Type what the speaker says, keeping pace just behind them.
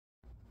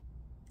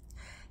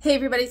Hey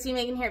everybody, it's me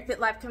Megan here at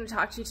FitLife, coming to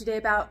talk to you today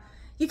about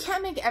you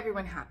can't make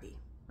everyone happy,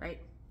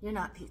 right? You're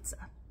not pizza.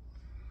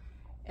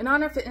 And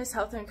on our fitness,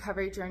 health, and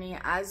recovery journey,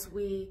 as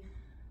we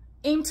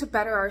aim to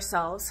better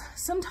ourselves,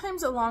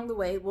 sometimes along the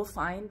way we'll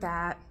find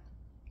that,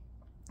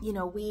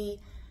 we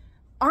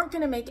aren't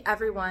going to make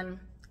everyone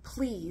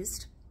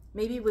pleased,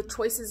 maybe with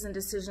choices and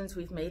decisions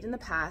we've made in the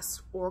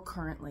past or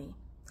currently.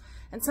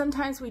 And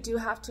sometimes we do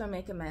have to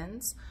make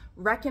amends,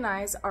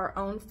 recognize our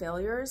own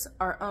failures,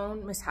 our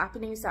own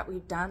mishappenings that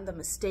we've done, the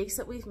mistakes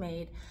that we've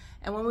made,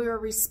 and when we are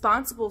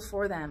responsible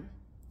for them,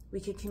 we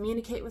can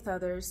communicate with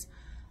others,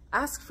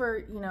 ask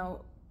for,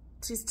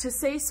 to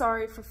say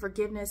sorry, for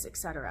forgiveness,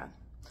 etc.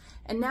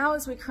 And now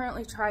as we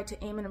currently try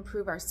to aim and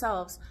improve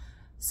ourselves,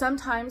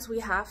 sometimes we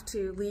have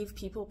to leave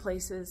people,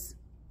 places,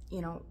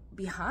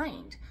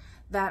 behind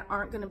that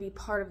aren't going to be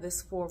part of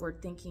this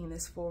forward thinking,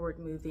 this forward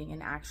moving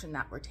and action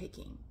that we're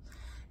taking.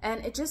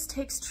 And it just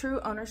takes true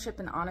ownership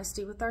and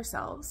honesty with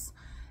ourselves,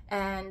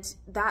 and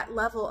that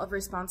level of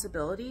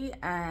responsibility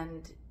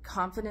and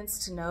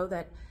confidence to know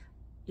that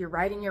you're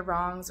righting your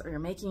wrongs or you're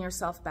making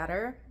yourself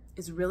better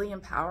is really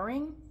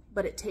empowering,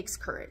 but it takes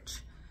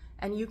courage.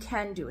 And you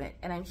can do it.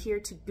 And I'm here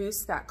to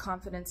boost that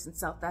confidence and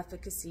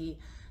self-efficacy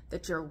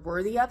that you're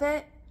worthy of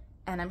it,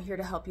 and I'm here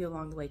to help you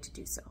along the way to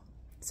do so.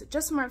 So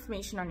just some more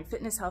information on your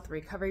fitness, health,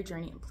 recovery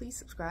journey, and please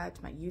subscribe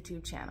to my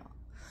YouTube channel.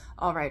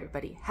 All right,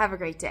 everybody, have a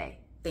great day.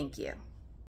 Thank you.